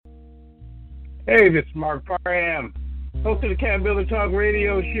Hey, this is Mark Parham, host of the Cat Builder Talk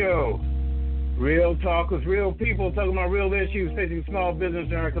radio show. Real talk with real people talking about real issues facing small business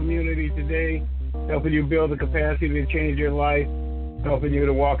in our community today, helping you build the capacity to change your life, helping you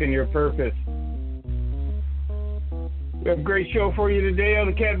to walk in your purpose. We have a great show for you today on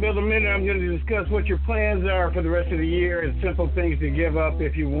the Cat Builder Minute. I'm going to discuss what your plans are for the rest of the year and simple things to give up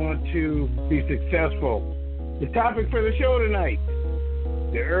if you want to be successful. The topic for the show tonight: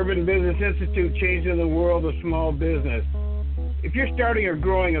 the Urban Business Institute changing the world of small business. If you're starting or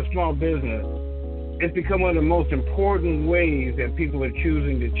growing a small business, it's become one of the most important ways that people are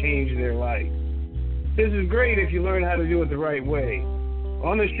choosing to change their life. This is great if you learn how to do it the right way.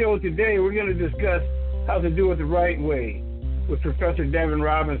 On the show today, we're going to discuss how to do it the right way with Professor Devin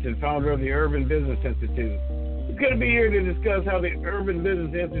Robinson, founder of the Urban Business Institute. He's going to be here to discuss how the Urban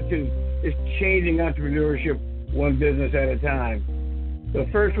Business Institute is changing entrepreneurship one business at a time. So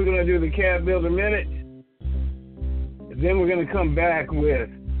first, we're going to do the Cat Builder Minute, and then we're going to come back with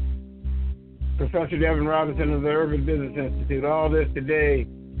Professor Devin Robinson of the Urban Business Institute. All this today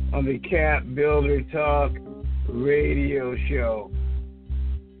on the Cat Builder Talk radio show.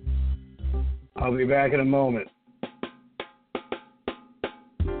 I'll be back in a moment.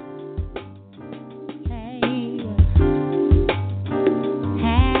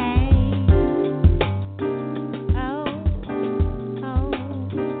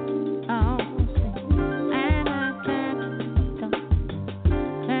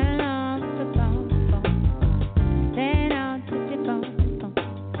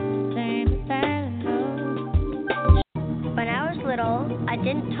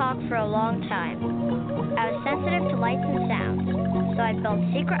 For a long time. I was sensitive to lights and sounds, so I built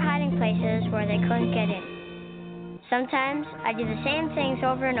secret hiding places where they couldn't get in. Sometimes I did the same things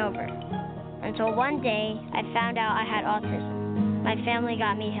over and over, until one day I found out I had autism. My family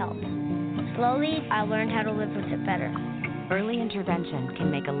got me help. Slowly, I learned how to live with it better. Early intervention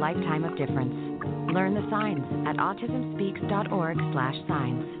can make a lifetime of difference. Learn the signs at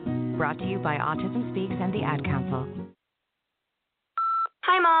autismspeaks.org/signs. Brought to you by Autism Speaks and the Ad Council.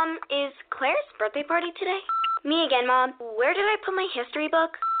 Hi, Mom. Is Claire's birthday party today? Me again, Mom. Where did I put my history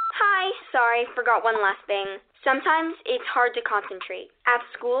book? Hi. Sorry, forgot one last thing. Sometimes it's hard to concentrate. At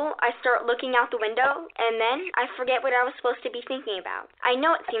school, I start looking out the window, and then I forget what I was supposed to be thinking about. I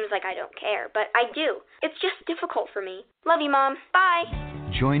know it seems like I don't care, but I do. It's just difficult for me. Love you, Mom. Bye.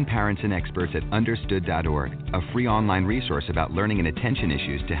 Join parents and experts at understood.org, a free online resource about learning and attention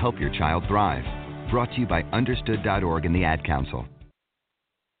issues to help your child thrive. Brought to you by understood.org and the Ad Council.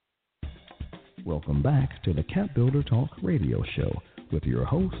 Welcome back to the Cat Builder Talk radio show with your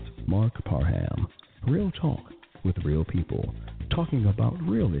host, Mark Parham. Real talk with real people, talking about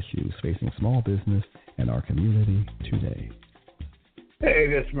real issues facing small business and our community today. Hey,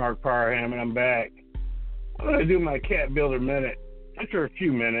 this is Mark Parham, and I'm back. I'm going to do my Cat Builder Minute after a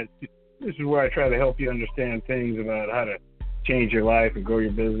few minutes. This is where I try to help you understand things about how to change your life and grow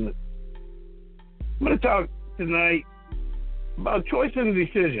your business. I'm going to talk tonight about choices and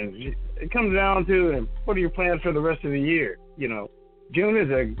decisions. It comes down to what are your plans for the rest of the year? You know, June is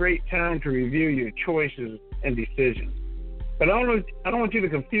a great time to review your choices and decisions. But I don't want you to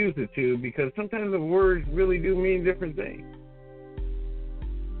confuse the two, because sometimes the words really do mean different things.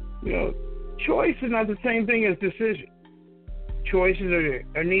 You know, choice is not the same thing as decision. Choices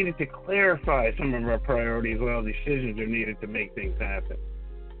are needed to clarify some of our priorities, while decisions are needed to make things happen.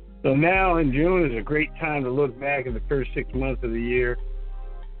 So now in June is a great time to look back at the first 6 months of the year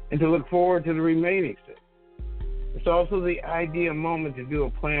and to look forward to the remaining 6. It's also the ideal moment to do a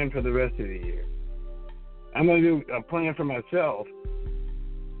plan for the rest of the year. I'm going to do a plan for myself,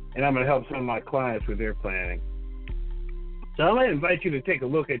 and I'm going to help some of my clients with their planning. So I'm going to invite you to take a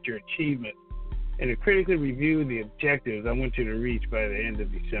look at your achievements and to critically review the objectives I want you to reach by the end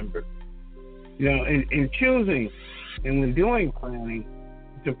of December. You know, in choosing and when doing planning,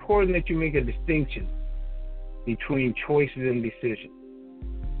 it's important that you make a distinction between choices and decisions.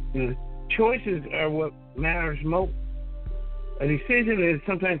 You know, choices are what matters most. A decision is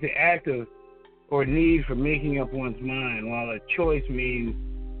sometimes the act of or need for making up one's mind, while a choice means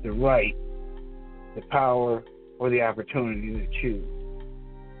the right, the power, or the opportunity to choose.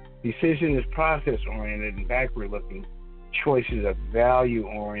 Decision is process-oriented and backward-looking. Choices are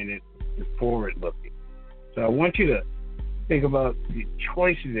value-oriented and forward-looking. So I want you to think about the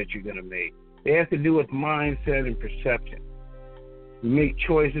choices that you're going to make. They have to do with mindset and perception. We make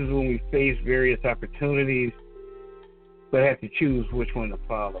choices when we face various opportunities, but have to choose which one to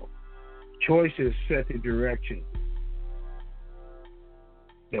follow. Choices set the direction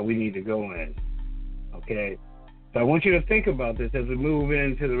that we need to go in, okay? So I want you to think about this as we move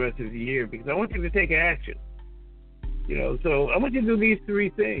into the rest of the year, because I want you to take action. So I want you to do these three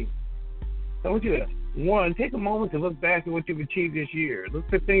things. I want you to, one, take a moment to look back at what you've achieved this year. Look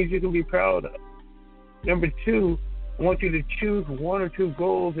for things you can be proud of. Number two, I want you to choose one or two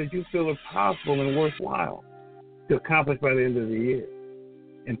goals that you feel are possible and worthwhile to accomplish by the end of the year.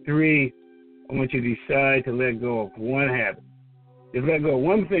 And three, I want you to decide to let go of one habit. Just let go of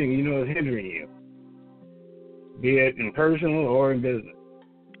one thing you know is hindering you, be it in personal or in business.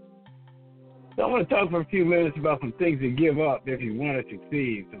 So I want to talk for a few minutes about some things to give up if you want to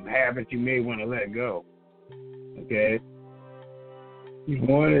succeed, some habits you may want to let go. Okay?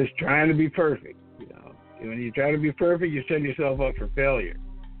 One is trying to be perfect. When you try to be perfect, you set yourself up for failure.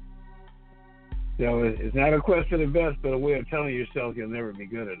 So it's not a quest for the best, but a way of telling yourself you'll never be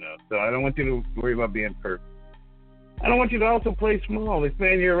good enough. So I don't want you to worry about being perfect. I don't want you to also play small,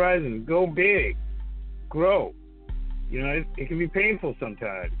 expand your horizons, go big, grow. It can be painful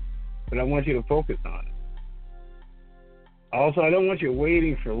sometimes, but I want you to focus on it. Also, I don't want you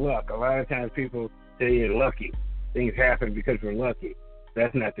waiting for luck. A lot of times people say you're lucky. Things happen because we're lucky.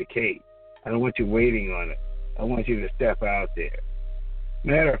 That's not the case. I don't want you waiting on it. I want you to step out there.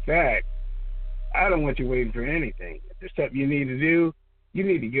 Matter of fact, I don't want you waiting for anything. If there's something you need to do, you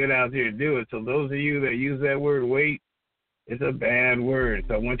need to get out there and do it. So those of you that use that word wait, it's a bad word.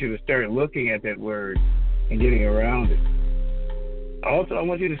 So I want you to start looking at that word and getting around it. Also, I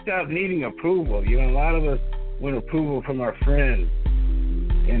want you to stop needing approval. A lot of us want approval from our friends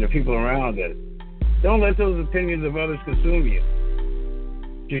and the people around us. Don't let those opinions of others consume you.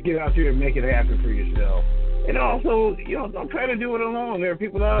 Just get out there and make it happen for yourself. And also, don't try to do it alone. There are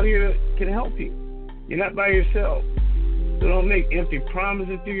people out here that can help you. You're not by yourself. So don't make empty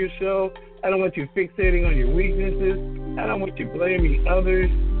promises to yourself. I don't want you fixating on your weaknesses. I don't want you blaming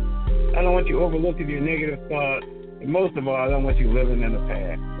others. I don't want you overlooking your negative thoughts. And most of all, I don't want you living in the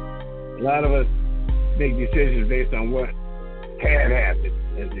past. A lot of us make decisions based on what had happened,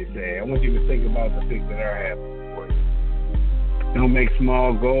 as they say. I want you to think about the things that are happening for you. Don't make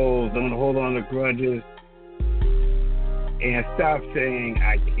small goals. Don't hold on to grudges. And stop saying,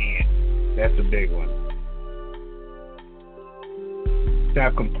 I can't. That's a big one.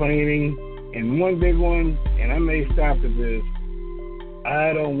 Stop complaining. And one big one, and I may stop at this,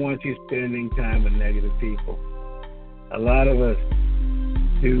 I don't want you spending time with negative people. A lot of us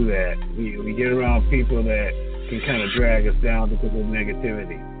do that. We get around people that can kind of drag us down because of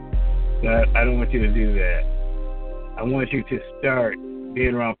negativity. But I don't want you to do that. I want you to start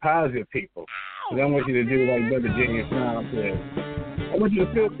being around positive people. Because I want you to do like Brother James Brown said. I want you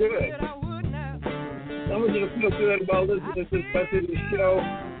to feel good. I want you to feel good about listening to the show.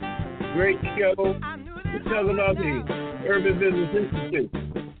 Great show. We're talking about the Urban Business Institute.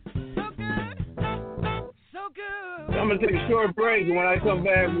 So I'm going to take a short break, and when I come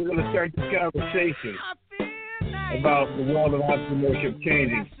back, we're going to start this conversation about the world of entrepreneurship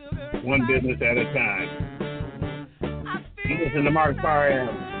changing one business at a time. You listen to Mark Parham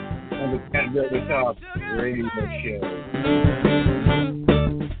on the Cat Builder Talk radio show.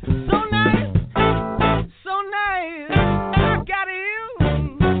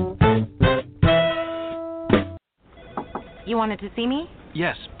 You wanted to see me?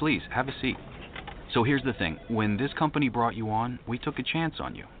 Yes, please, have a seat. So here's the thing. When this company brought you on, we took a chance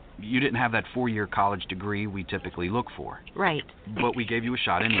on you. You didn't have that 4-year college degree we typically look for. Right. But we gave you a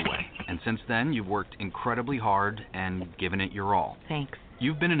shot anyway. And since then, you've worked incredibly hard and given it your all. Thanks.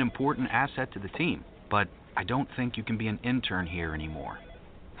 You've been an important asset to the team, but I don't think you can be an intern here anymore.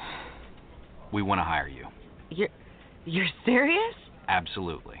 We want to hire you. You're serious?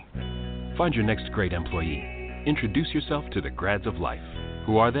 Absolutely. Find your next great employee. Introduce yourself to the Grads of Life.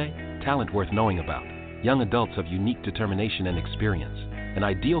 Who are they? Talent worth knowing about. Young adults of unique determination and experience. An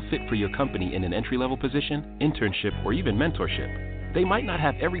ideal fit for your company in an entry-level position, internship, or even mentorship. They might not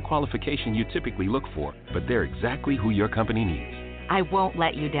have every qualification you typically look for, but they're exactly who your company needs. I won't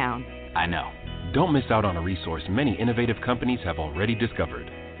let you down. I know. Don't miss out on a resource many innovative companies have already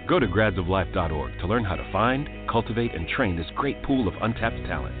discovered. Go to gradsoflife.org to learn how to find, cultivate, and train this great pool of untapped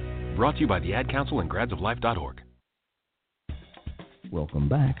talent. Brought to you by the Ad Council and gradsoflife.org. Welcome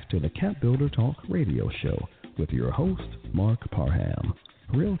back to the Cat Builder Talk radio show with your host, Mark Parham.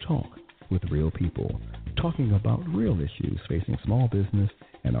 Real talk with real people, talking about real issues facing small business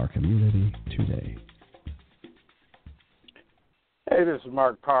and our community today. Hey, this is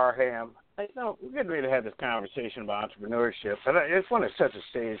Mark Parham. We're getting ready to have this conversation about entrepreneurship, but I just want to set the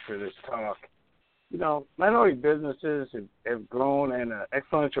stage for this talk. Minority businesses have grown at an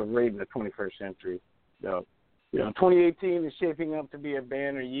exponential rate in the 21st century. 2018 is shaping up to be a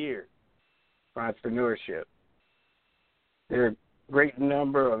banner year for entrepreneurship. There are a great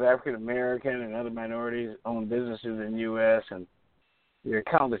number of African American and other minorities-owned businesses in the U.S., and there are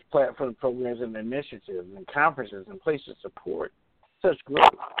countless platform programs and initiatives and conferences and places to support such growth.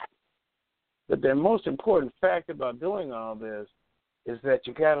 But the most important fact about doing all this is that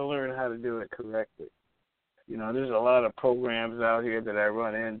you got to learn how to do it correctly. You know, there's a lot of programs out here that I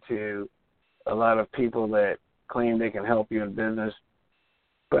run into, a lot of people that claim they can help you in business,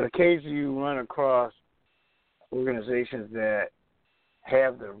 but occasionally you run across organizations that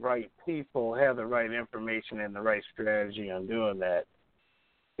have the right people, have the right information, and the right strategy on doing that.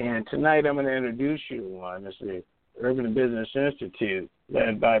 And tonight I'm going to introduce you to one. It's the Urban Business Institute,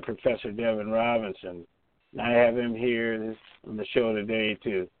 led by Professor Devin Robinson. And I have him here on the show today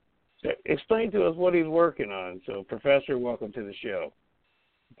to explain to us what he's working on. So, Professor, welcome to the show.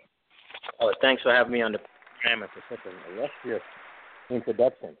 Oh, thanks for having me on the program for such an illustrious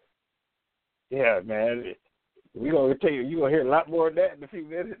introduction. Yeah, man. We're going to tell you, you're going to hear a lot more of that in a few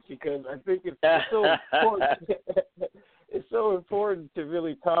minutes because I think it's so important. It's so important to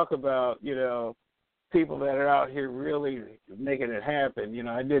really talk about, you know, people that are out here really making it happen. You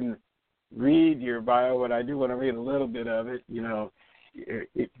know, I didn't read your bio, but I do want to read a little bit of it. You know,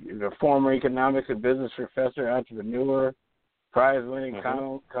 you're a former economics and business professor, entrepreneur, prize-winning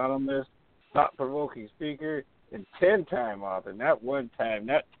columnist, thought-provoking speaker, and 10-time author. Not one time,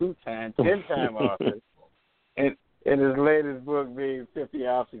 not 2 times, 10-time author. And his latest book being 50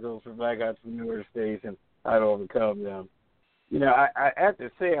 Obstacles for Black Entrepreneurs Face and How to Overcome Them. You know, I have to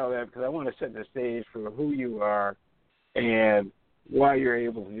say all that because I want to set the stage for who you are and why you're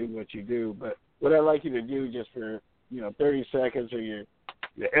able to do what you do. But what I'd like you to do just for, 30 seconds or your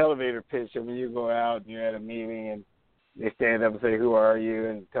elevator pitch when you go out and you're at a meeting and they stand up and say, who are you,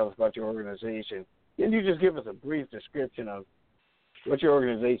 and tell us about your organization. Can you just give us a brief description of what your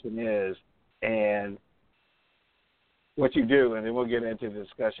organization is and what you do, and then we'll get into the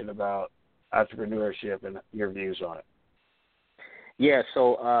discussion about entrepreneurship and your views on it. Yeah,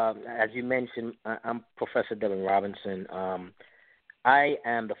 so as you mentioned, I'm Professor Devin Robinson. I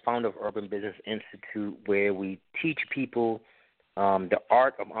am the founder of Urban Business Institute, where we teach people the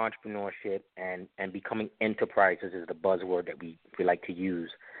art of entrepreneurship and becoming enterprises is the buzzword that we like to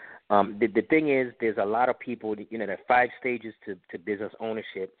use. The thing is, there's a lot of people, there are 5 stages to business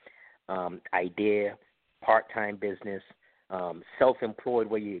ownership: idea, part-time business, self-employed,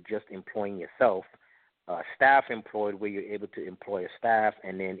 where you're just employing yourself, staff employed, where you're able to employ a staff,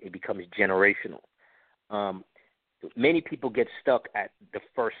 and then it becomes generational. Many people get stuck at the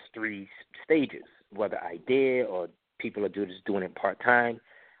first 3 stages, whether idea or people are just doing it part-time,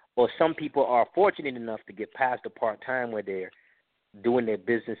 or some people are fortunate enough to get past the part-time where they're doing their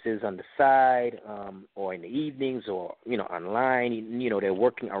businesses on the side or in the evenings or, online. They're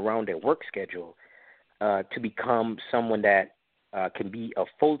working around their work schedule to become someone that can be a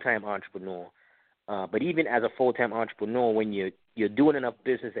full-time entrepreneur. But even as a full-time entrepreneur, when you're doing enough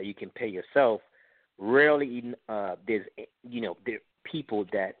business that you can pay yourself, rarely there are people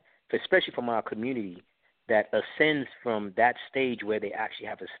that, especially from our community, that ascends from that stage where they actually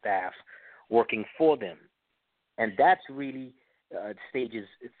have a staff working for them. And that's really stages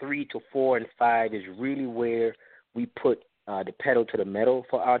 3 to 4 and 5 is really where we put the pedal to the metal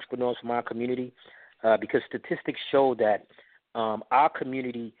for entrepreneurs from our community, because statistics show that our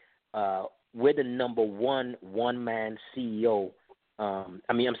community, we're the number one-man CEO.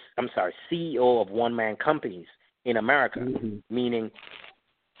 CEO of one-man companies in America, meaning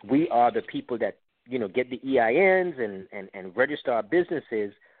we are the people that, get the EINs and register our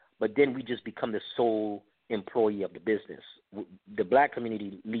businesses, but then we just become the sole employee of the business. The black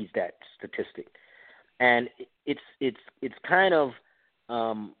community leads that statistic. And it's kind of,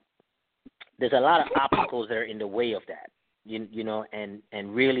 there's a lot of obstacles that are in the way of that,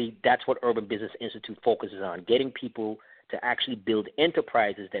 and really that's what Urban Business Institute focuses on, getting people to actually build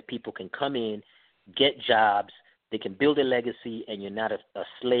enterprises that people can come in, get jobs, they can build a legacy, and you're not a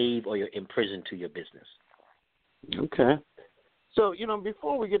slave or you're imprisoned to your business. Okay. So,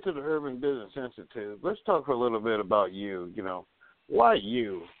 before we get to the Urban Business Institute, let's talk for a little bit about you. Why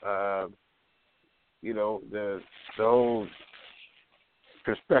you? The whole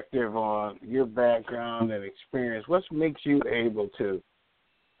perspective on your background and experience. What makes you able to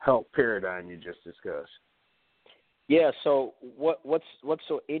help Paradigm you just discussed? Yeah, so what's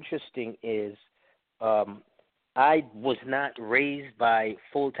so interesting is I was not raised by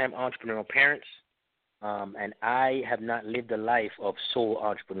full-time entrepreneurial parents, and I have not lived a life of sole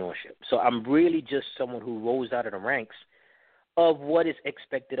entrepreneurship. So I'm really just someone who rose out of the ranks of what is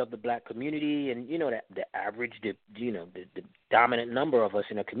expected of the black community, and that the average, the dominant number of us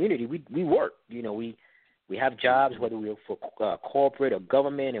in a community, we work. We We have jobs, whether we're for corporate or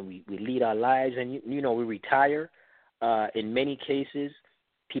government, and we lead our lives, and, we retire. In many cases,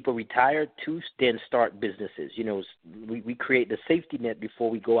 people retire to then start businesses. We create the safety net before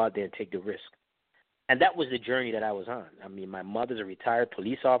we go out there and take the risk. And that was the journey that I was on. I mean, my mother's a retired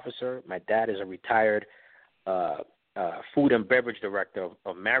police officer. My dad is a retired food and beverage director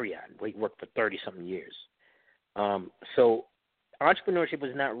of Marriott. He worked for 30-something years. So entrepreneurship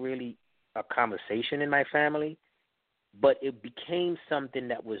was not really a conversation in my family, but it became something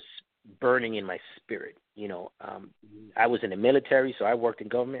that was burning in my spirit. I was in the military, so I worked in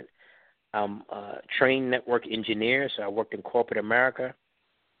government. I'm a trained network engineer, so I worked in corporate America.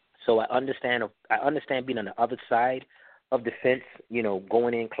 So I understand being on the other side of the fence,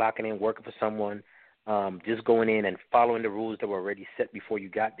 going in, clocking in, working for someone, just going in and following the rules that were already set before you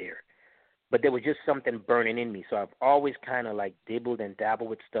got there. But there was just something burning in me. So I've always kind of like dibbled and dabbled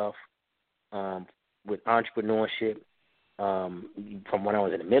with stuff, with entrepreneurship. From when I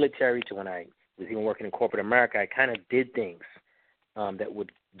was in the military to when I was even working in corporate America, I kind of did things that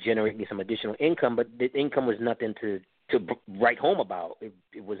would generate me some additional income, but the income was nothing to write home about.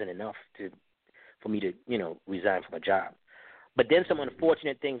 It wasn't enough for me to resign from a job. But then some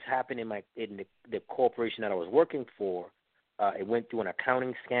unfortunate things happened in the corporation that I was working for. It went through an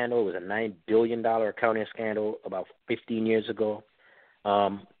accounting scandal. It was a $9 billion accounting scandal about 15 years ago,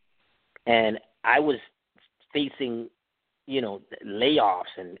 and I was facing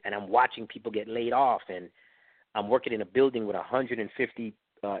layoffs, and I'm watching people get laid off, and I'm working in a building with 150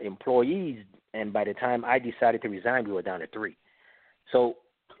 employees, and by the time I decided to resign, we were down to 3. So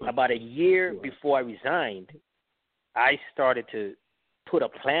about a year before I resigned, I started to put a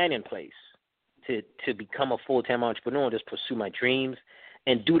plan in place to become a full-time entrepreneur and just pursue my dreams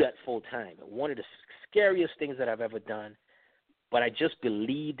and do that full-time. One of the scariest things that I've ever done, but I just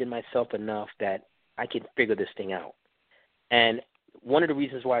believed in myself enough that I could figure this thing out. And one of the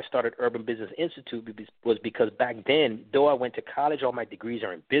reasons why I started Urban Business Institute was because back then, though I went to college, all my degrees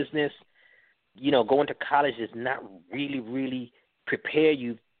are in business. Going to college does not really prepare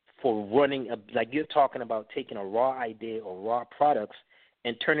you for running like you're talking about taking a raw idea or raw products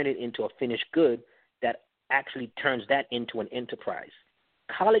and turning it into a finished good that actually turns that into an enterprise.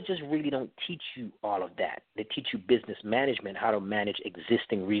 Colleges really don't teach you all of that. They teach you business management, how to manage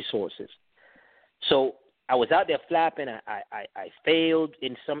existing resources. So I was out there flapping. I failed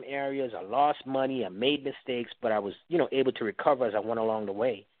in some areas. I lost money. I made mistakes, but I was, able to recover as I went along the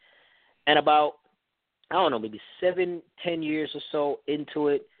way. And about, maybe 7-10 years or so into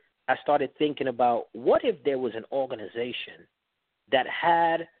it, I started thinking about what if there was an organization that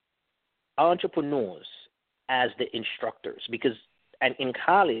had entrepreneurs as the instructors? Because in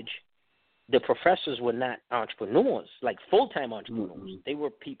college, the professors were not entrepreneurs, like full-time entrepreneurs. Mm-hmm. They were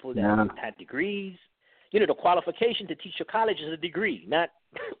people that had degrees. The qualification to teach your college is a degree, not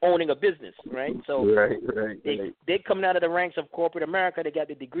owning a business, right? So they're coming out of the ranks of corporate America. They got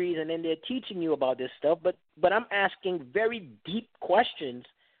the degrees, and then they're teaching you about this stuff. But I'm asking very deep questions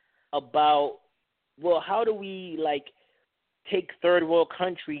about, well, how do we, take third world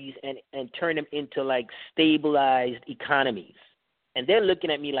countries and turn them into, stabilized economies? And they're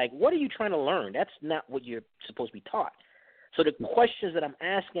looking at me like, what are you trying to learn? That's not what you're supposed to be taught. So the questions that I'm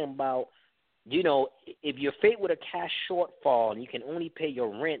asking about, if you're faced with a cash shortfall and you can only pay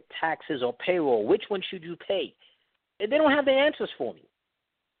your rent, taxes, or payroll, which one should you pay? And they don't have the answers for me.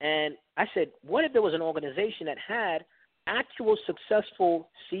 And I said, what if there was an organization that had actual successful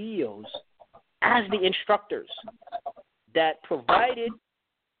CEOs as the instructors that provided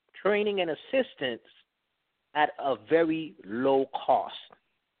training and assistance at a very low cost?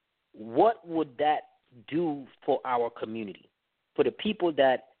 What would that do for our community? For the people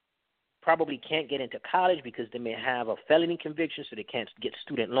that probably can't get into college because they may have a felony conviction, so they can't get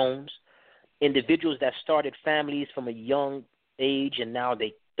student loans. Individuals that started families from a young age and now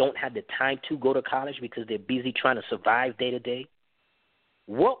they don't have the time to go to college because they're busy trying to survive day to day.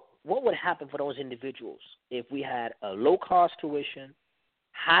 What would happen for those individuals if we had a low-cost tuition,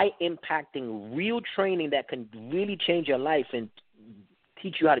 high-impacting, real training that can really change your life and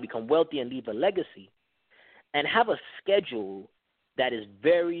teach you how to become wealthy and leave a legacy, and have a schedule that is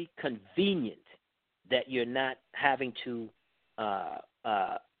very convenient, that you're not having to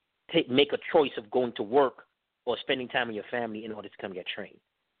make a choice of going to work or spending time with your family in order to come get trained?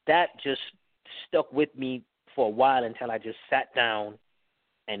 That just stuck with me for a while until I just sat down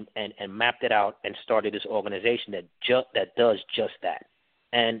and mapped it out and started this organization that does just that.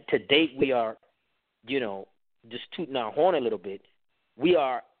 And to date, we are, just tooting our horn a little bit, we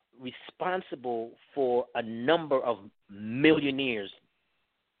are responsible for a number of millionaires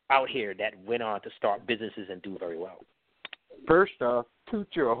out here that went on to start businesses and do very well? First off, toot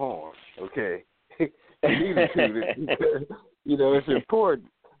your horn, okay? You need to toot it. It's important.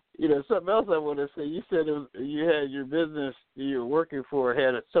 Something else I want to say. You said you had your business you were working for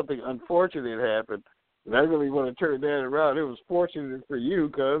had something unfortunate happen. And I really want to turn that around. It was fortunate for you,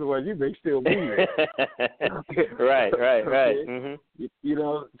 because otherwise you may still be there. Right. Okay? Mm-hmm.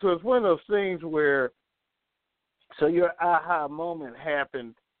 So it's one of those things where, so your aha moment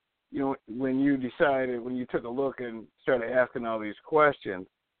happened, when you took a look and started asking all these questions,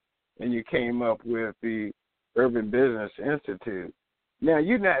 and you came up with the Urban Business Institute. Now,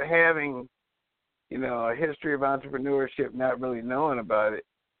 you're not having, a history of entrepreneurship, not really knowing about it.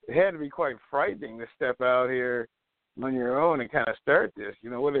 It had to be quite frightening to step out here on your own and kind of start this.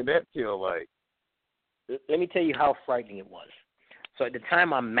 What did that feel like? Let me tell you how frightening it was. So at the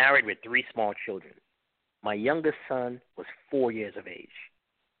time, I'm married with 3 small children. My youngest son was 4 years of age.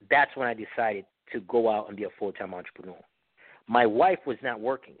 That's when I decided to go out and be a full-time entrepreneur. My wife was not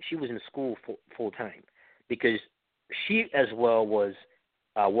working. She was in school full-time because she as well was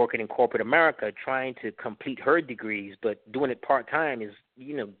working in corporate America, trying to complete her degrees, but doing it part-time is,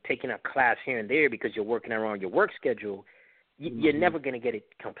 taking a class here and there because you're working around your work schedule. You're never going to get it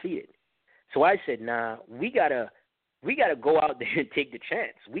completed. So I said, nah, we gotta go out there and take the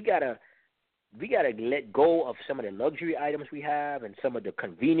chance. We gotta let go of some of the luxury items we have and some of the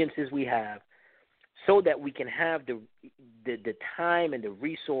conveniences we have, so that we can have the time and the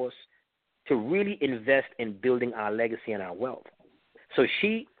resource to really invest in building our legacy and our wealth. So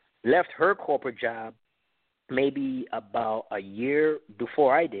she left her corporate job maybe about a year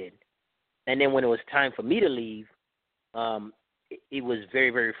before I did. And then when it was time for me to leave, it was very,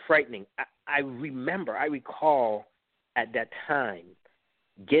 very frightening. I recall at that time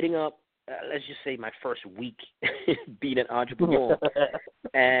getting up, let's just say my first week being an entrepreneur,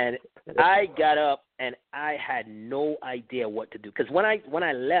 and I got up and I had no idea what to do. Because when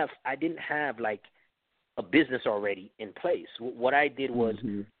I left, I didn't have like a business already in place. What I did was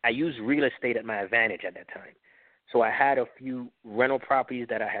I used real estate at my advantage at that time. So I had a few rental properties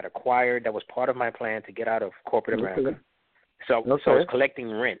that I had acquired that was part of my plan to get out of corporate America. So I was collecting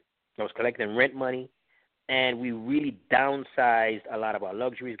rent. I was collecting rent money, and we really downsized a lot of our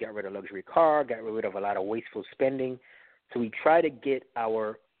luxuries, got rid of luxury car, got rid of a lot of wasteful spending. So we try to get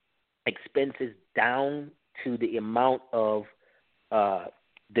our expenses down to the amount of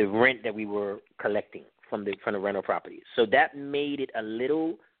the rent that we were collecting from the rental properties. So that made it a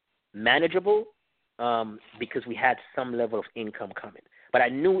little manageable because we had some level of income coming. But I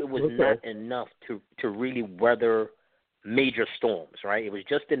knew it was not enough to really weather major storms, right? It was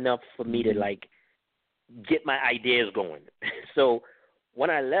just enough for me to like get my ideas going. So when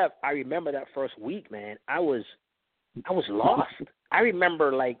I left, I remember that first week, man, I was lost. I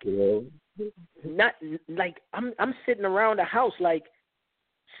remember like not like I'm sitting around the house like,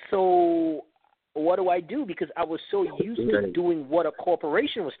 so what do I do? Because I was so used to doing what a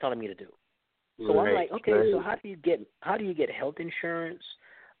corporation was telling me to do. So I'm like, okay, so how do you get health insurance?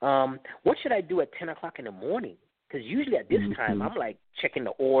 What should I do at 10 o'clock in the morning? Because usually at this time, I'm like checking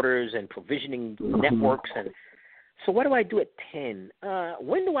the orders and provisioning networks. And so what do I do at 10?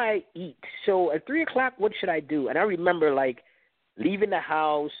 When do I eat? So at 3 o'clock, what should I do? And I remember like leaving the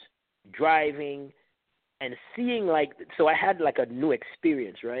house, driving, and seeing like, so I had like a new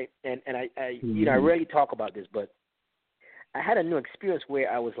experience, right? And I I rarely talk about this, but I had a new experience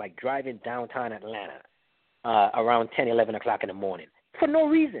where I was like driving downtown Atlanta around 10, 11 o'clock in the morning for no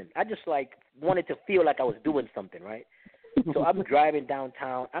reason. I just like wanted to feel like I was doing something, right? So I'm driving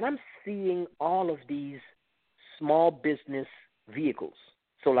downtown and I'm seeing all of these small business vehicles.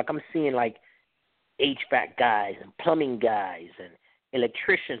 So like I'm seeing like HVAC guys and plumbing guys and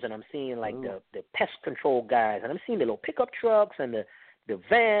electricians, and I'm seeing like the pest control guys, and I'm seeing the little pickup trucks and the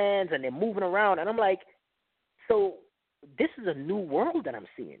vans, and they're moving around, and I'm like, so this is a new world that I'm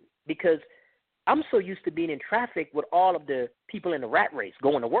seeing, because I'm so used to being in traffic with all of the people in the rat race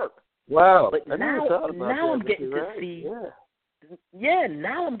going to work. Wow. But now I'm getting to see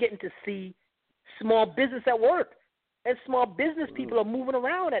now I'm getting to see small business at work. And small business people are moving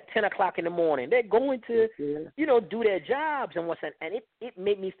around at 10 o'clock in the morning. They're going to, do their jobs and what's that. And it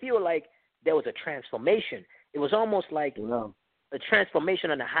made me feel like there was a transformation. It was almost like a transformation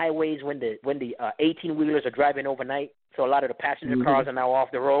on the highways when the 18-wheelers are driving overnight. So a lot of the passenger cars are now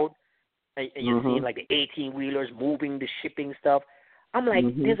off the road. And you're seeing like the 18-wheelers moving the shipping stuff. I'm like,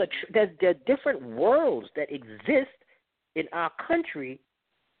 there are different worlds that exist in our country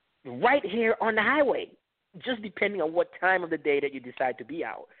right here on the highway, just depending on what time of the day that you decide to be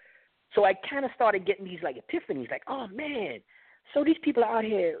out. So I kind of started getting these like epiphanies, like, oh man, So these people are out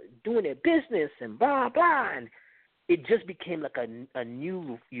here doing their business and blah, blah. And it just became like a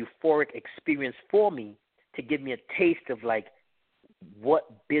new euphoric experience for me to give me a taste of, like,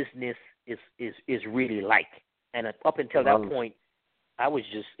 what business is really like. And up until that point, I was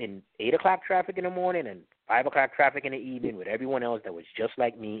just in 8 o'clock traffic in the morning and 5 o'clock traffic in the evening with everyone else that was just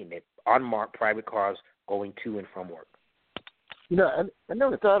like me in their unmarked private cars going to and from work. You know, I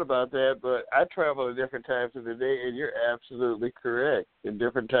never thought about that, but I travel at different times of the day, and you're absolutely correct. In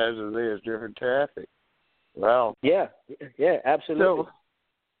different times of the day, there's different traffic. Wow. Yeah, absolutely.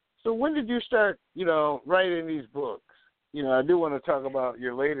 So when did you start, writing these books? I do want to talk about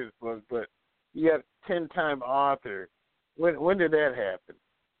your latest book, but you got 10-time author. When did that happen?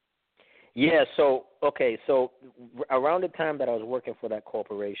 Yeah, so around the time that I was working for that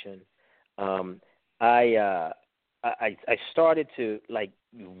corporation, I started to, like,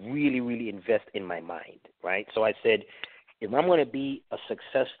 really, really invest in my mind, right? So I said, if I'm going to be a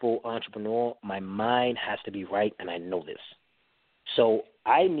successful entrepreneur, my mind has to be right, and I know this. So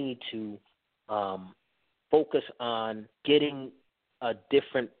I need to focus on getting a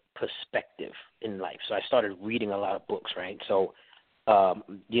different perspective in life. So I started reading a lot of books, right? So,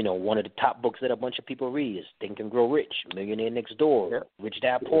 one of the top books that a bunch of people read is Think and Grow Rich, Millionaire Next Door, Rich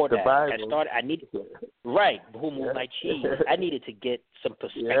Dad Poor Dad. Who Moved My Cheese. I needed to get some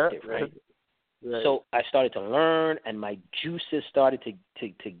perspective, right? So I started to learn, and my juices started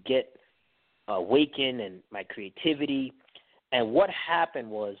to get awakened, and my creativity. And what happened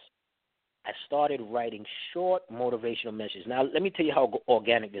was I started writing short motivational messages. Now, let me tell you how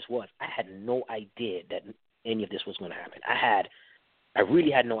organic this was. I had no idea that any of this was going to happen. I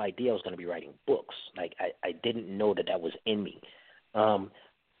really had no idea I was going to be writing books. Like, I didn't know that was in me.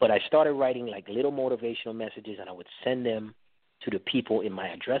 But I started writing, like, little motivational messages, and I would send them to the people in my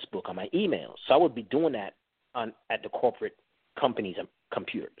address book on my email. So I would be doing that at the corporate companies and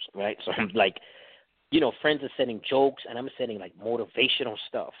computers, right? So I'm like, friends are sending jokes, and I'm sending, like, motivational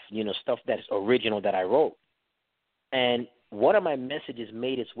stuff, stuff that is original that I wrote. And one of my messages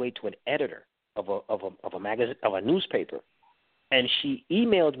made its way to an editor of a magazine, of a newspaper, and she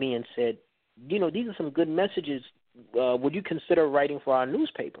emailed me and said, these are some good messages. Would you consider writing for our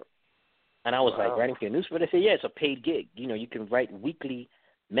newspaper? And I was like, writing for your newspaper? They said, yeah, it's a paid gig. You can write weekly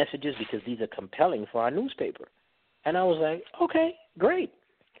messages because these are compelling for our newspaper. And I was like, okay, great.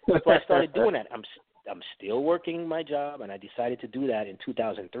 So I started doing that. I'm still working my job, and I decided to do that in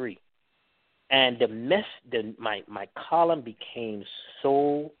 2003. And my column became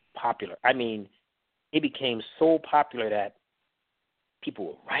so popular. I mean, it became so popular that people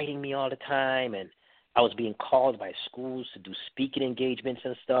were writing me all the time, and I was being called by schools to do speaking engagements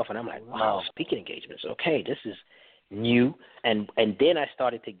and stuff. And I'm like, wow, speaking engagements. Okay, this is new. And then I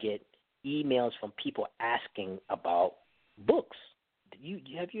started to get emails from people asking about books.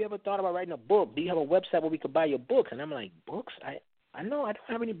 Have you ever thought about writing a book? Do you have a website where we could buy your books? And I'm like, books? I know I don't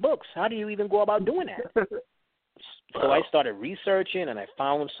have any books. How do you even go about doing that? So I started researching, and I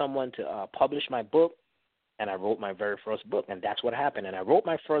found someone to publish my book, and I wrote my very first book, and that's what happened. And I wrote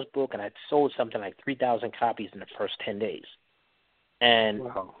my first book, and I sold something like 3,000 copies in the first 10 days. And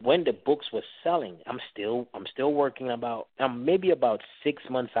when the books were selling, I'm still working about maybe about 6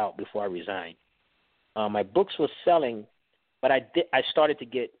 months out before I resigned. My books were selling, but I started to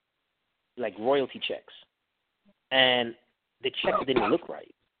get, like, royalty checks, and the checks didn't look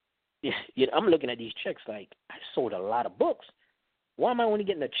right. I'm looking at these checks like, I sold a lot of books. Why am I only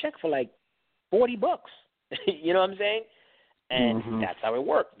getting a check for like $40? You know what I'm saying? And that's how it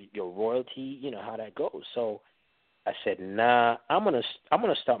worked. Your royalty, how that goes. So I said, nah, I'm gonna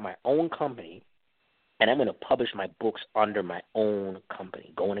start my own company, and I'm gonna publish my books under my own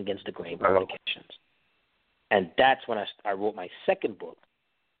company, Going Against the Grain Publications. And that's when I wrote my second book.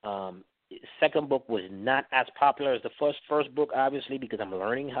 Second book was not as popular as the first book, obviously, because I'm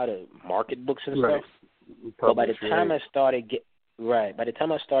learning how to market books and stuff. But by the time I started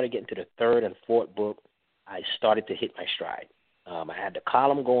getting to the third and fourth book, I started to hit my stride. I had the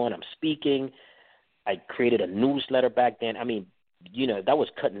column going. I'm speaking. I created a newsletter back then. I mean, that was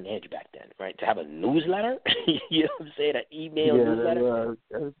cutting edge back then, right? To have a newsletter, you know what I'm saying? An email newsletter.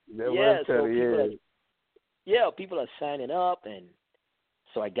 People are signing up, and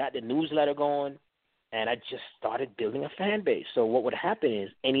so I got the newsletter going, and I just started building a fan base. So what would happen is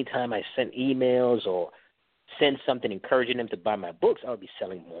anytime I sent emails or sent something encouraging them to buy my books, I would be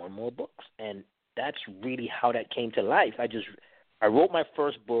selling more and more books. And that's really how that came to life. I wrote my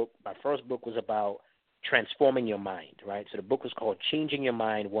first book. My first book was about transforming your mind, right? So the book was called Changing Your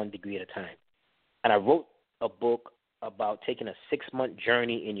Mind 1 Degree at a Time. And I wrote a book about taking a 6-month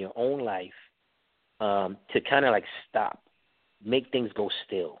journey in your own life to kind of like stop make things go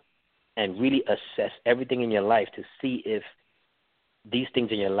still and really assess everything in your life to see if these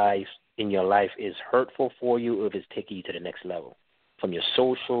things in your life is hurtful for you or if it's taking you to the next level, from your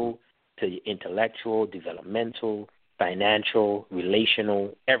social to your intellectual, developmental, financial,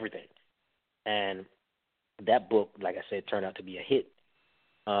 relational, everything. And that book, like I said, turned out to be a hit.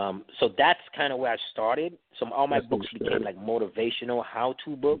 So that's kind of where I started. So all my books became like motivational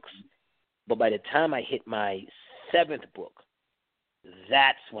how-to books. But by the time I hit my 7th book,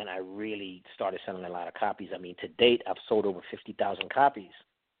 that's when I really started selling a lot of copies. I mean, to date, I've sold over 50,000 copies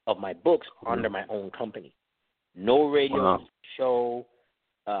of my books under my own company. No radio show,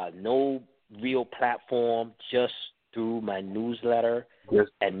 no real platform, just through my newsletter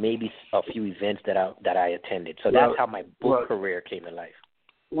and maybe a few events that I attended. So that's how my book career came to life.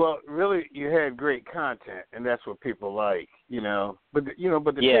 Well, really, you had great content, and that's what people like, But the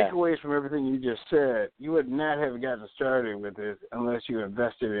takeaways from everything you just said, you would not have gotten started with this unless you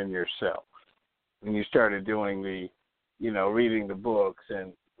invested in yourself. When you started doing the, reading the books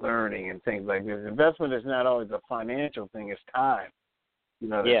and learning and things like this. Investment is not always a financial thing; it's time.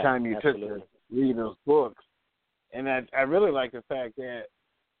 The time you took to read those books, and I really like the fact that.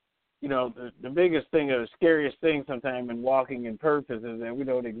 The biggest thing or the scariest thing sometimes in walking in purpose is that we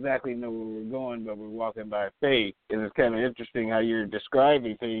don't exactly know where we're going, but we're walking by faith. And it's kind of interesting how you're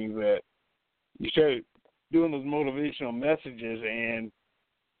describing things that you start doing those motivational messages and,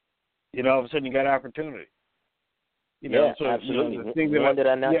 all of a sudden you got opportunity. Absolutely. One that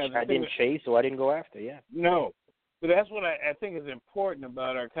I didn't chase or I didn't go after, No. But that's what I think is important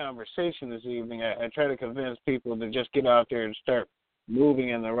about our conversation this evening. I try to convince people to just get out there and start moving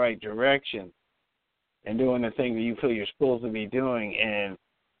in the right direction and doing the thing that you feel you're supposed to be doing, and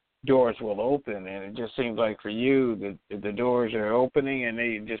doors will open. And it just seems like for you, the doors are opening and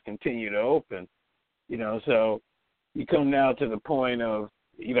they just continue to open, So you come now to the point of,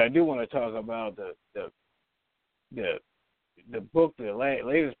 I do want to talk about the book, the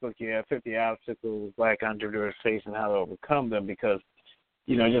latest book you have, 50 Obstacles Black Entrepreneurs Face and How to Overcome Them, because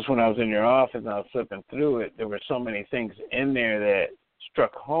just when I was in your office and I was flipping through it, there were so many things in there that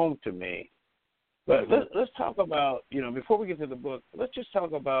struck home to me. But let's talk about, before we get to the book, let's just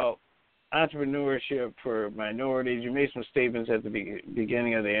talk about entrepreneurship for minorities. You made some statements at the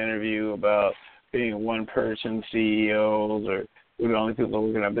beginning of the interview about being one-person CEOs or we're the only people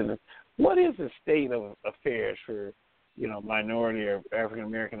working on business. What is the state of affairs for, minority or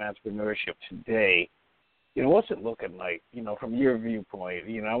African-American entrepreneurship today? What's it looking like, from your viewpoint?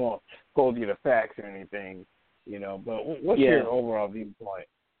 I won't hold you to facts or anything, but what's your overall viewpoint?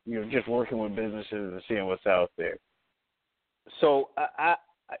 Just working with businesses and seeing what's out there. So, I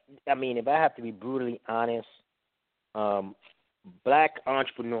mean, if I have to be brutally honest, black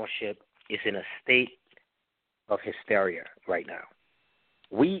entrepreneurship is in a state of hysteria right now.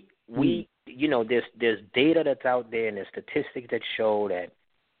 There's data that's out there and there's statistics that show that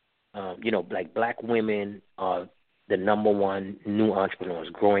like black women are the number one new entrepreneurs,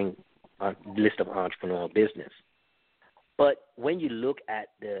 growing list of entrepreneurial business. But when you look at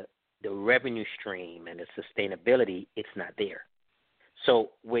the revenue stream and the sustainability, it's not there.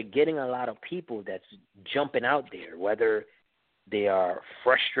 So we're getting a lot of people that's jumping out there, whether they are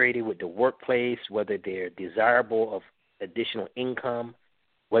frustrated with the workplace, whether they're desirable of additional income,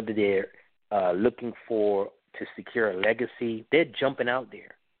 whether they're looking to secure a legacy, they're jumping out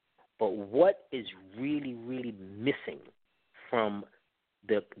there. But what is really, really missing from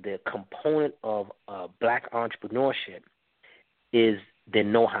the component of black entrepreneurship is the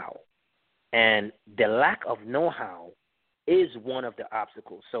know-how. And the lack of know-how is one of the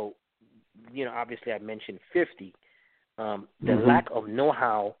obstacles. So, obviously I mentioned 50. The lack of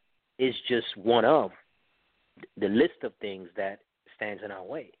know-how is just one of the list of things that stands in our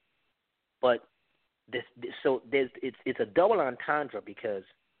way. But it's a double entendre because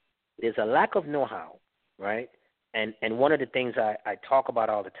there's a lack of know-how, right? And one of the things I talk about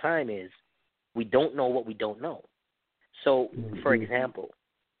all the time is we don't know what we don't know. So, for example,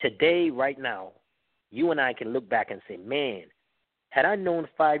 today, right now, you and I can look back and say, man, had I known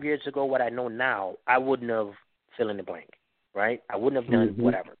 5 years ago what I know now, I wouldn't have fill in the blank, right? I wouldn't have done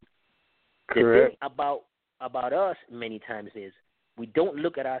whatever. Correct. The thing about us many times is we don't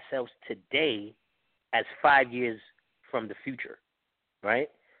look at ourselves today as 5 years from the future, right?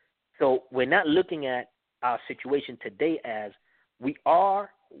 So we're not looking at our situation today as we are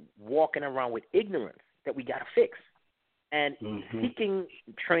walking around with ignorance that we got to fix. And seeking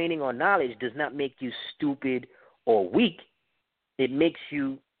training or knowledge does not make you stupid or weak. It makes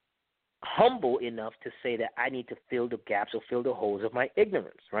you humble enough to say that I need to fill the gaps or fill the holes of my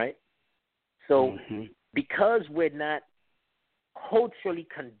ignorance, right? So because we're not culturally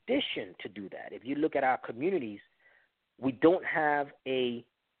conditioned to do that. If you look at our communities, we don't have a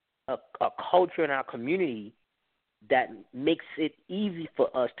culture in our community that makes it easy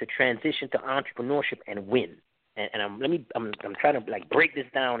for us to transition to entrepreneurship and win. And I'm trying to like break this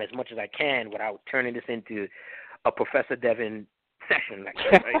down as much as I can without turning this into a Professor Devin session. Like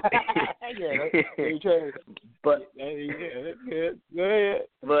that, right?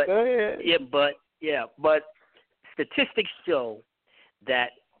 But statistics show that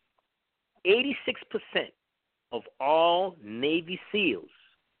 86% of all Navy SEALs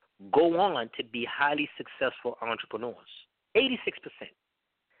go on to be highly successful entrepreneurs. 86%.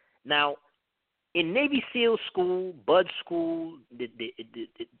 Now, in Navy SEAL school, Bud school,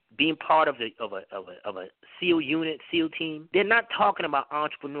 being part of a SEAL unit, SEAL team, they're not talking about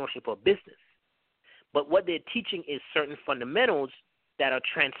entrepreneurship or business. But what they're teaching is certain fundamentals that are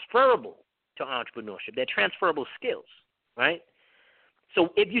transferable to entrepreneurship. They're transferable skills, right?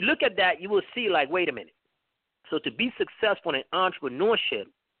 So if you look at that, you will see, like, wait a minute. So to be successful in entrepreneurship,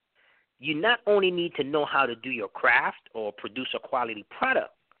 you not only need to know how to do your craft or produce a quality product,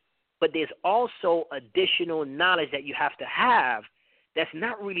 but there's also additional knowledge that you have to have that's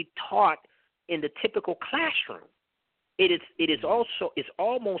not really taught in the typical classroom. It's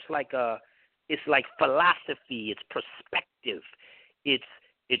almost like it's like philosophy, it's perspective,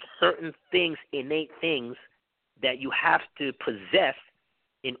 it's certain things, innate things that you have to possess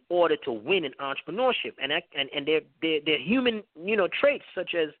in order to win in entrepreneurship, and they're human, traits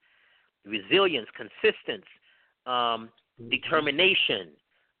such as resilience, consistence, determination,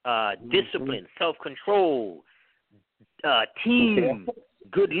 discipline, self-control, team,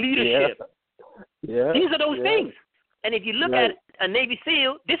 good leadership. Yeah. These are those things. And if you look at a Navy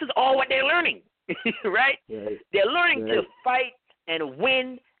SEAL, this is all what they're learning, right? They're learning to fight and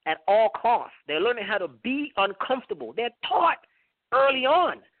win at all costs. They're learning how to be uncomfortable. They're taught early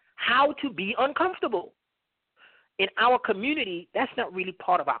on how to be uncomfortable. In our community, that's not really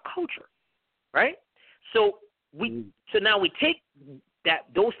part of our culture, right? So now we take that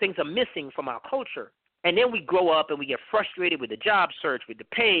those things are missing from our culture, and then we grow up and we get frustrated with the job search, with the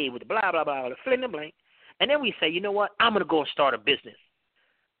pay, with the blah, blah, blah, the fill in the blank, and then we say, you know what, I'm going to go and start a business.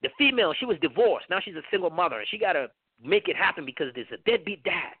 The female, she was divorced. Now she's a single mother, and she got to make it happen because there's a deadbeat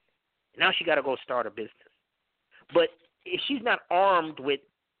dad. Now she got to go start a business. But if she's not armed with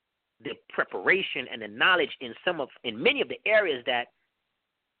the preparation and the knowledge in many of the areas that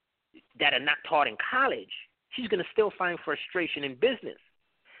are not taught in college, she's going to still find frustration in business.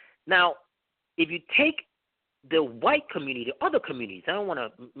 Now, if you take the white community, the other communities, I don't want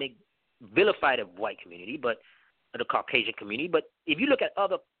to vilify the white community, but the Caucasian community, but if you look at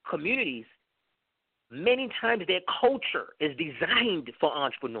other communities, many times their culture is designed for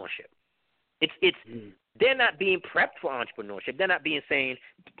entrepreneurship. They're not being prepped for entrepreneurship. They're not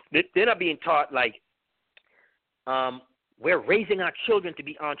being taught like we're raising our children to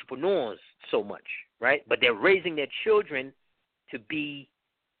be entrepreneurs so much, right? But they're raising their children to be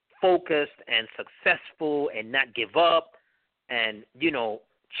focused and successful and not give up and,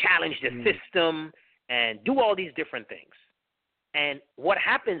 challenge the system and do all these different things. And what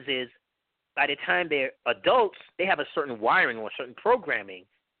happens is by the time they're adults, they have a certain wiring or a certain programming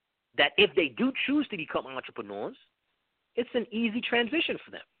that if they do choose to become entrepreneurs, it's an easy transition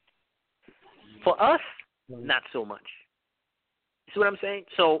for them. For us, not so much. You see what I'm saying?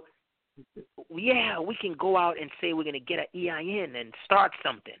 So, yeah, we can go out and say we're going to get an EIN and start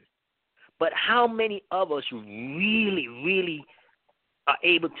something. But how many of us really, really are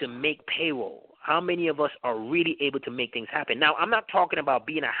able to make payroll? How many of us are really able to make things happen? Now, I'm not talking about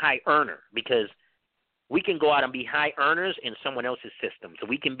being a high earner, because we can go out and be high earners in someone else's system. So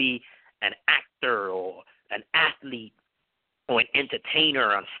we can be an actor or an athlete or an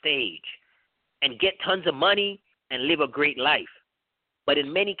entertainer on stage and get tons of money and live a great life. But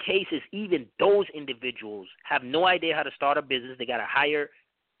in many cases, even those individuals have no idea how to start a business. They got to hire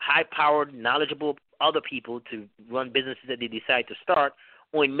high-powered, knowledgeable other people to run businesses that they decide to start,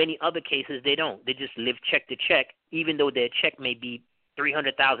 or in many other cases, they don't. They just live check to check, even though their check may be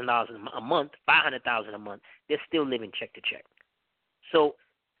 $300,000 a month, $500,000 a month. They're still living check to check. So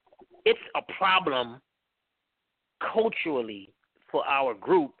it's a problem culturally for our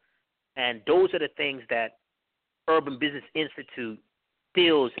group, and those are the things that Urban Business Institute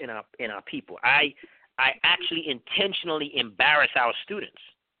feels in our people. I actually intentionally embarrass our students.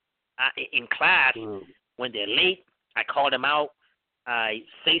 In class, when they're late, I call them out. I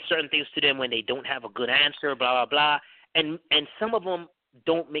say certain things to them when they don't have a good answer, blah, blah, blah. And some of them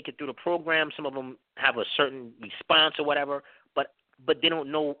don't make it through the program. Some of them have a certain response or whatever. But but they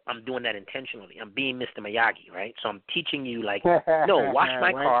don't know I'm doing that intentionally. I'm being Mr. Miyagi, right? So I'm teaching you, like, no, wash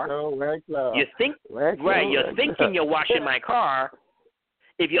my car. You think, right, you're thinking you're washing my car.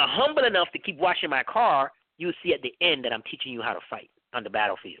 If you're humble enough to keep washing my car, you'll see at the end that I'm teaching you how to fight on the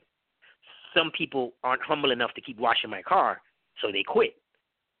battlefield. Some people aren't humble enough to keep washing my car, so they quit,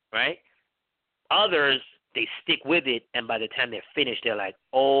 right? Others, they stick with it, and by the time they're finished, they're like,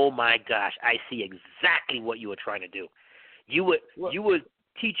 oh, my gosh, I see exactly what you were trying to do. You were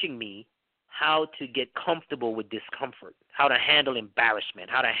teaching me how to get comfortable with discomfort, how to handle embarrassment,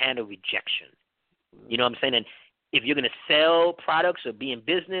 how to handle rejection. You know what I'm saying? And if you're going to sell products or be in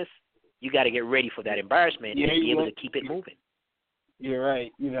business, you got to get ready for that embarrassment and be able to keep it moving. You're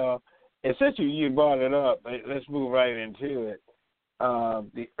right. You know, and since you brought it up, let's move right into it.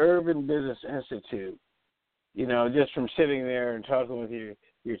 The Urban Business Institute, you know, just from sitting there and talking with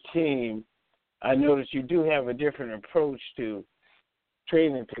your team, I noticed you do have a different approach to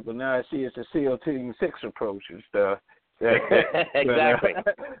training people. Now I see it's a SEAL Team 6 approach and stuff. Exactly.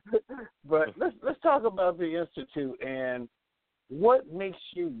 But let's talk about the Institute and what makes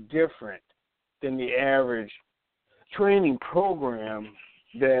you different than the average training program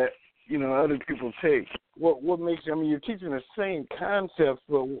that, you know, other people take. What makes, I mean, you're teaching the same concepts,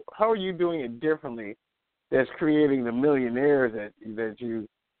 but how are you doing it differently that's creating the millionaires that you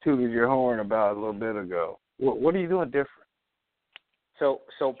tooted your horn about a little bit ago? What are you doing different? So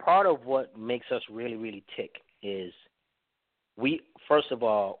part of what makes us really, really tick is first of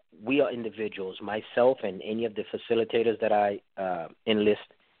all, we are individuals, myself and any of the facilitators that I enlist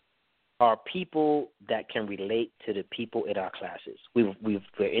are people that can relate to the people in our classes. We're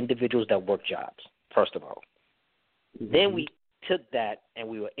individuals that work jobs, first of all. Mm-hmm. Then we took that and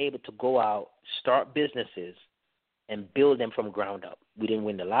we were able to go out, start businesses, and build them from ground up. We didn't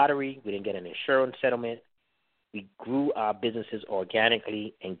win the lottery. We didn't get an insurance settlement. We grew our businesses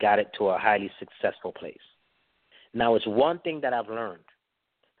organically and got it to a highly successful place. Now, it's one thing that I've learned.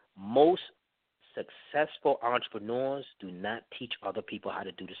 Most successful entrepreneurs do not teach other people how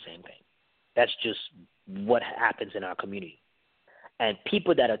to do the same thing. That's just what happens in our community. And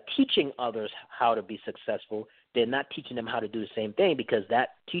people that are teaching others how to be successful, they're not teaching them how to do the same thing because that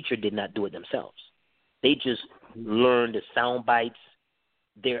teacher did not do it themselves. They just learned the sound bites.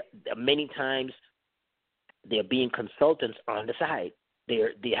 Many times they're being consultants on the side.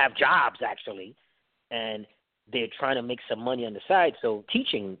 They have jobs, actually, and they're trying to make some money on the side, so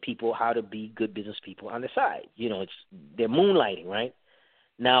teaching people how to be good business people on the side. You know, they're moonlighting, right?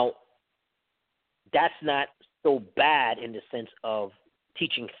 Now, that's not so bad in the sense of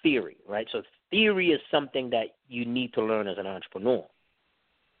teaching theory, right? So theory is something that you need to learn as an entrepreneur.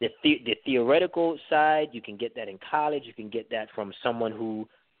 The theoretical side, you can get that in college. You can get that from someone who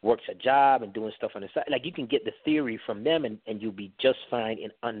works a job and doing stuff on the side. Like, you can get the theory from them, and you'll be just fine in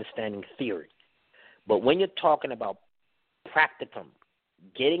understanding theory. But when you're talking about practicum,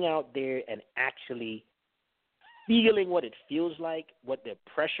 getting out there and actually feeling what it feels like, what the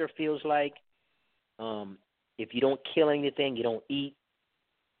pressure feels like, if you don't kill anything, you don't eat,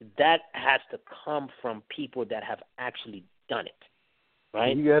 that has to come from people that have actually done it,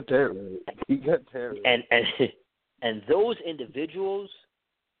 right? You got that right. And those individuals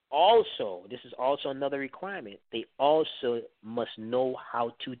also, this is also another requirement, they also must know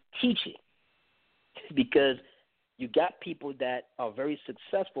how to teach it. Because you got people that are very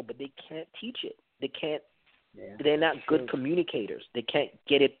successful, but they can't teach it. They're not good communicators. They can't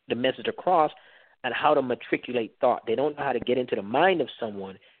get the message across and how to matriculate thought. They don't know how to get into the mind of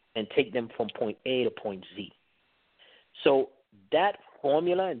someone and take them from point A to point Z. So that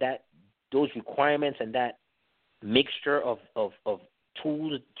formula and those requirements and that mixture of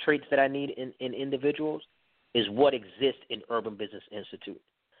tools, traits that I need in individuals is what exists in Urban Business Institute.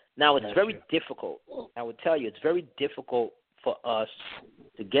 Now, it's very difficult. I would tell you, it's very difficult for us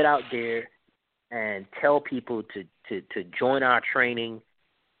to get out there and tell people to join our training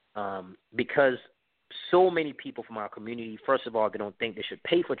because so many people from our community, first of all, they don't think they should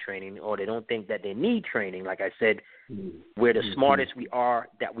pay for training, or they don't think that they need training. Like I said, we're the smartest we are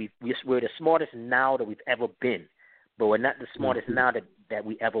we're the smartest now that we've ever been, but we're not the smartest now that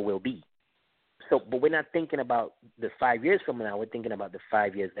we ever will be. So, but we're not thinking about the 5 years from now. We're thinking about the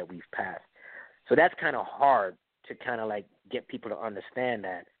 5 years that we've passed. So that's kind of hard to kind of like get people to understand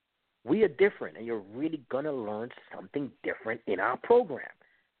that we are different, and you're really going to learn something different in our program.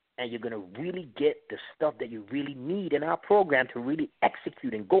 And you're going to really get the stuff that you really need in our program to really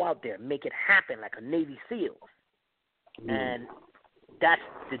execute and go out there and make it happen like a Navy SEAL. And that's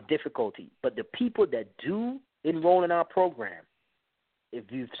the difficulty. But the people that do enroll in our program, if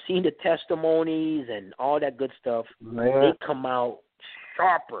you've seen the testimonies and all that good stuff, they come out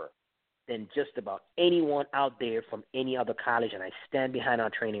sharper than just about anyone out there from any other college, and I stand behind our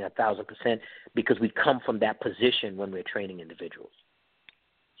training 1,000% because we come from that position when we're training individuals.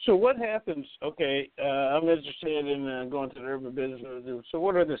 So what happens? Okay, I'm interested in going to the urban business. So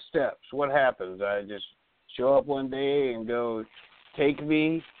what are the steps? What happens? I just show up one day and go, take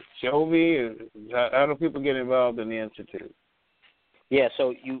me, show me. How do people get involved in the institute? Yeah,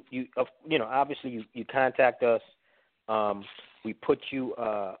 so you obviously you contact us. We put you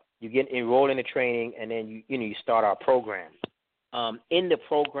you get enrolled in the training, and then you start our program. In the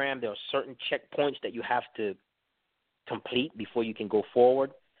program, there are certain checkpoints that you have to complete before you can go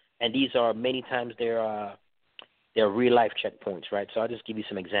forward. And these are many times they're real life checkpoints, right? So I'll just give you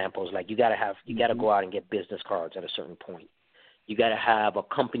some examples. Like you gotta go out and get business cards at a certain point. You gotta have a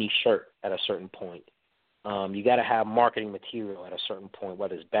company shirt at a certain point. You gotta have marketing material at a certain point,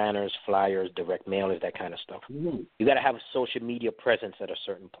 whether it's banners, flyers, direct mailers, that kind of stuff. Mm-hmm. You gotta have a social media presence at a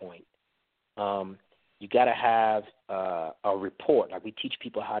certain point. You gotta have a report. Like we teach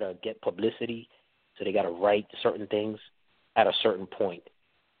people how to get publicity, so they gotta write certain things at a certain point.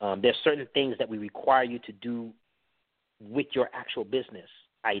 There's certain things that we require you to do with your actual business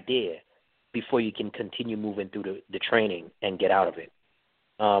idea before you can continue moving through the training and get out of it.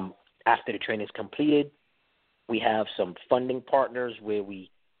 After the training is completed, we have some funding partners where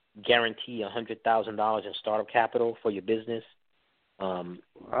we guarantee $100,000 in startup capital for your business. Wow.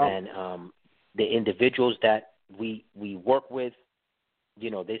 And the individuals that we work with,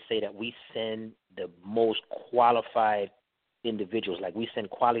 they say that we send the most qualified individuals. Like we send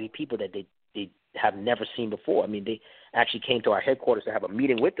quality people that they have never seen before. I mean, they actually came to our headquarters to have a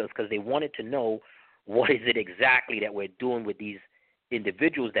meeting with us because they wanted to know what is it exactly that we're doing with these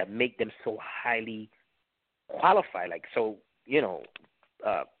individuals that make them so highly qualified, like so,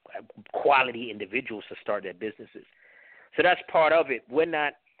 quality individuals to start their businesses. So that's part of it. We're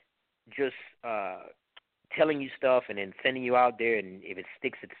not just telling you stuff and then sending you out there, and if it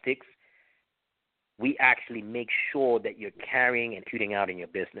sticks, it sticks. We actually make sure that you're carrying and shooting out in your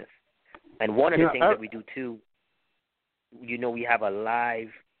business. And one of the things that we do too, we have a live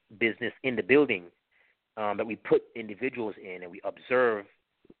business in the building that we put individuals in, and we observe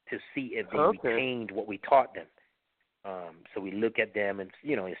to see if they retained what we taught them. So we look at them, and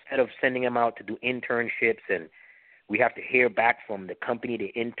instead of sending them out to do internships, and we have to hear back from the company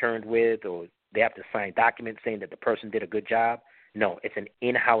they interned with, or they have to sign documents saying that the person did a good job. No, it's an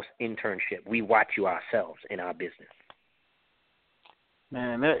in-house internship. We watch you ourselves in our business.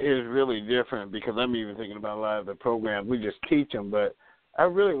 Man, that is really different because I'm even thinking about a lot of the programs. We just teach them, but I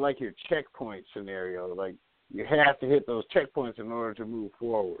really like your checkpoint scenario. Like you have to hit those checkpoints in order to move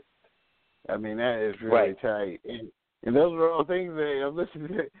forward. I mean, that is really tight. And those are all things that I'm listening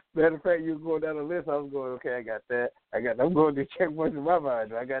to. Matter of fact, you were going down the list. I was going, okay, I got that. I'm going to checkpoints in my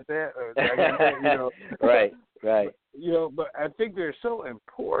mind. I got that. Or I got that, Right. But I think they're so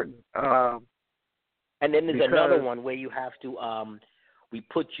important. And then there's another one where you have to, we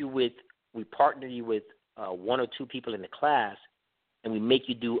partner you with one or two people in the class, and we make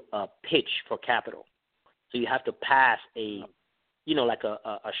you do a pitch for capital. So you have to pass a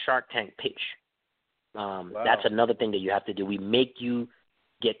Shark Tank pitch. Wow. That's another thing that you have to do. We make you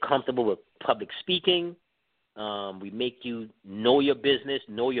get comfortable with public speaking. We make you know your business,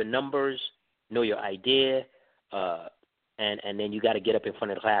 know your numbers, know your idea, and then you got to get up in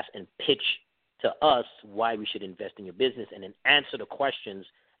front of the class and pitch to us why we should invest in your business, and then answer the questions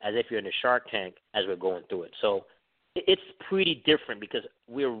as if you're in the Shark Tank as we're going through it. So it's pretty different because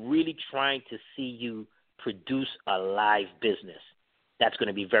we're really trying to see you produce a live business that's going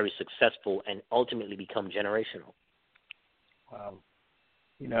to be very successful and ultimately become generational. Wow.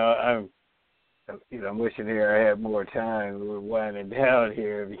 I'm wishing here I had more time. We're winding down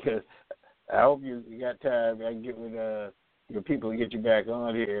here because I hope you got time. I can get with your people and get you back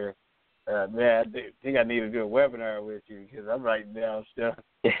on here. Man, I think I need to do a webinar with you because I'm writing down stuff.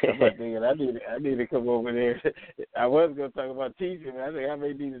 I'm like thinking I need to come over there. I was going to talk about teaching. I think I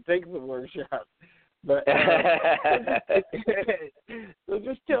may need to take some workshops. But so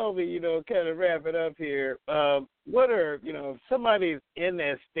just tell me, kind of wrap it up here. What are, if somebody's in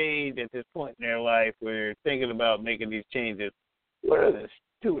that stage at this point in their life where they're thinking about making these changes, what are the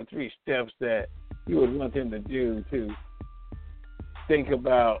 2 or 3 steps that you would want them to do to think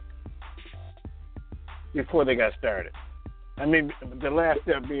about before they got started? I mean, the last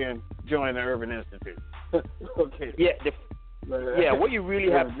step being join the Urban Institute. Okay. Yeah. What you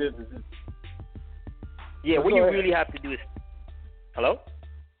really have. Yeah, what you really have to do is... Hello?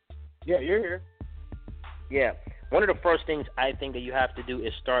 Yeah, you're here. Yeah. One of the first things I think that you have to do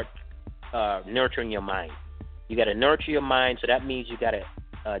is start nurturing your mind. You got to nurture your mind, so that means you got to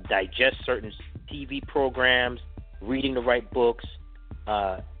digest certain TV programs, reading the right books,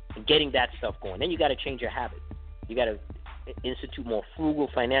 getting that stuff going. Then you got to change your habits. You got to institute more frugal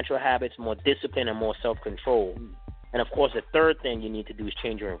financial habits, more discipline, and more self-control. And, of course, the third thing you need to do is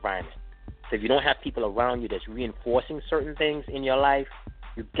change your environment. So if you don't have people around you that's reinforcing certain things in your life,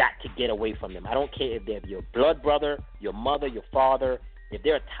 you've got to get away from them. I don't care if they're your blood brother, your mother, your father. If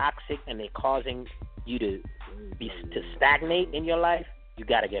they're toxic and they're causing you to stagnate in your life, you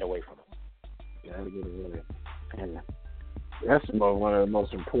got to get away from them. Got to get away. And that's one of the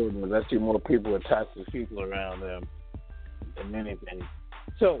most important ones. I see more people with toxic people around them than anything.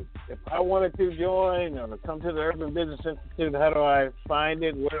 So, if I wanted to join or come to the Urban Business Institute, how do I find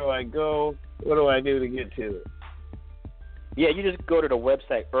it? Where do I go? What do I do to get to it? Yeah, you just go to the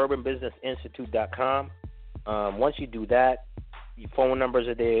website, urbanbusinessinstitute.com. Once you do that, your phone numbers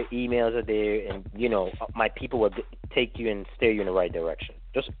are there, emails are there, and, my people will take you and steer you in the right direction.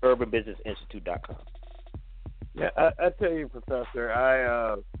 Just urbanbusinessinstitute.com. Yeah, I tell you, Professor,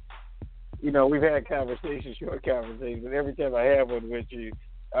 we've had conversations, short conversations, but every time I have one with you,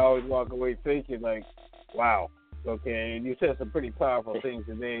 I always walk away thinking, like, wow, okay, and you said some pretty powerful things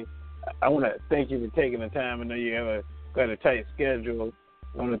today. I want to thank you for taking the time. I know you have quite a tight schedule.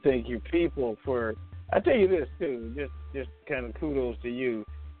 I want to thank you people for, I tell you this, too, just kind of kudos to you.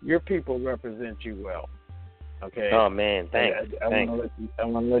 Your people represent you well, okay? Oh, man, thanks. I want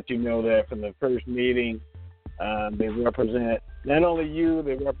to let you know that from the first meeting, they represent not only you,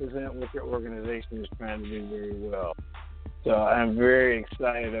 they represent what your organization is trying to do very well. So I'm very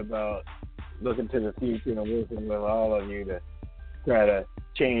excited about looking to the future and working with all of you to try to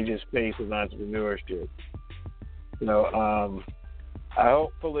change the space of entrepreneurship.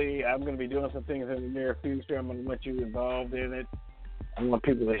 Hopefully I'm going to be doing some things in the near future. I'm going to want you involved in it. I want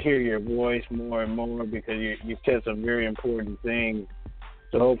people to hear your voice more and more because you said some very important things.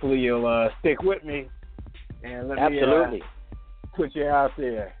 So hopefully you'll stick with me and let me put you out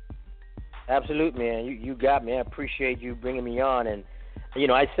there. Absolutely, man. You got me. I appreciate you bringing me on, and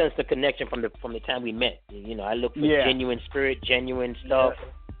I sense the connection from the time we met. I look for genuine spirit, genuine stuff,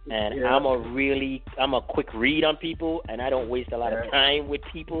 and I'm a quick read on people, and I don't waste a lot of time with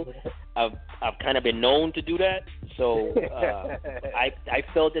people. I've kind of been known to do that, so I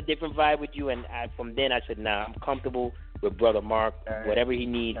felt a different vibe with you, and from then I said, nah, I'm comfortable with Brother Mark. Whatever he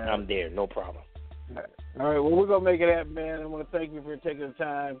needs, I'm there, no problem. All right, well, we're going to make it happen, man. I want to thank you for taking the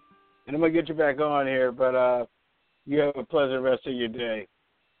time. And I'm going to get you back on here, but you have a pleasant rest of your day.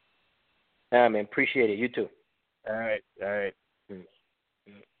 Yeah, man, appreciate it. You too. All right. All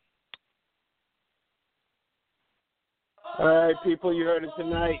right, people, you heard it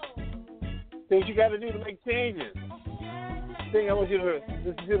tonight. Things you got to do to make changes. The thing I want you to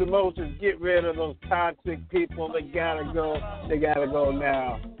listen to the most is get rid of those toxic people. They got to go. They got to go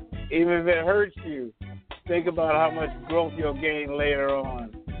now. Even if it hurts you, think about how much growth you'll gain later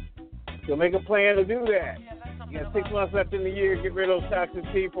on. So make a plan to do that. You got 6 months left in the year. Get rid of those toxic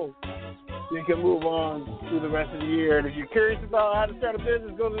people so you can move on through the rest of the year. And if you're curious about how to start a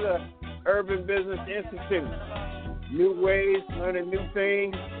business, go to the Urban Business Institute. New ways, learning new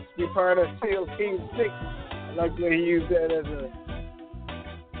things. Be part of SEAL Team 6. I like the way he used that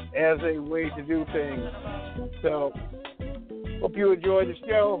as a way to do things. So hope you enjoyed the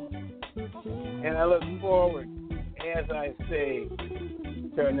show. And I look forward, as I say,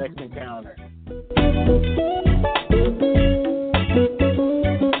 to our next encounter.